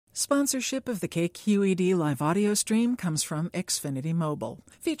Sponsorship of the KQED live audio stream comes from Xfinity Mobile,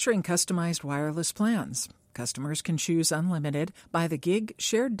 featuring customized wireless plans. Customers can choose unlimited, by the gig,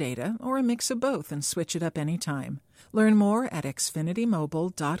 shared data, or a mix of both and switch it up anytime. Learn more at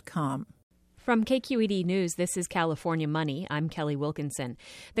xfinitymobile.com. From KQED News, this is California Money. I'm Kelly Wilkinson.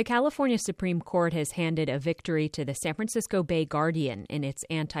 The California Supreme Court has handed a victory to the San Francisco Bay Guardian in its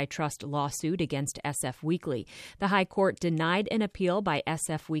antitrust lawsuit against SF Weekly. The High Court denied an appeal by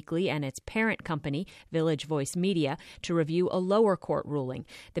SF Weekly and its parent company, Village Voice Media, to review a lower court ruling.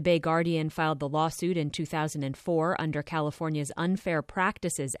 The Bay Guardian filed the lawsuit in 2004 under California's Unfair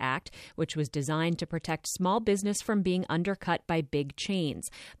Practices Act, which was designed to protect small business from being undercut by big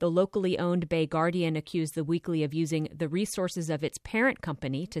chains. The locally owned Bay Guardian accused the Weekly of using the resources of its parent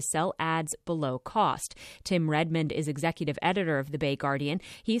company to sell ads below cost. Tim Redmond is executive editor of the Bay Guardian.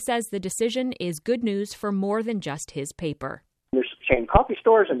 He says the decision is good news for more than just his paper. There's chain coffee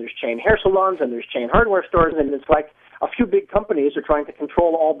stores, and there's chain hair salons, and there's chain hardware stores, and it's like a few big companies are trying to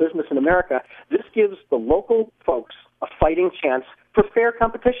control all business in America. This gives the local folks a fighting chance for fair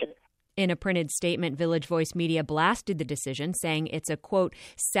competition. In a printed statement, Village Voice Media blasted the decision, saying it's a, quote,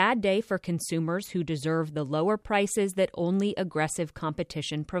 sad day for consumers who deserve the lower prices that only aggressive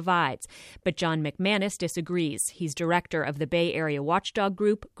competition provides. But John McManus disagrees. He's director of the Bay Area watchdog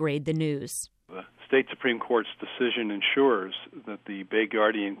group, Grade the News. The state Supreme Court's decision ensures that the Bay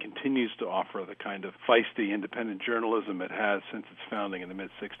Guardian continues to offer the kind of feisty, independent journalism it has since its founding in the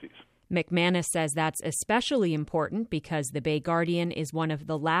mid-'60s. McManus says that's especially important because the Bay Guardian is one of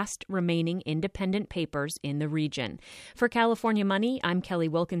the last remaining independent papers in the region. For California Money, I'm Kelly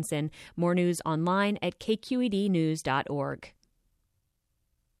Wilkinson. More news online at kqednews.org.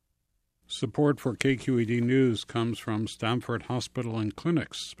 Support for KQED News comes from Stamford Hospital and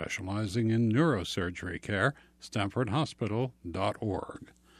Clinics, specializing in neurosurgery care, stamfordhospital.org.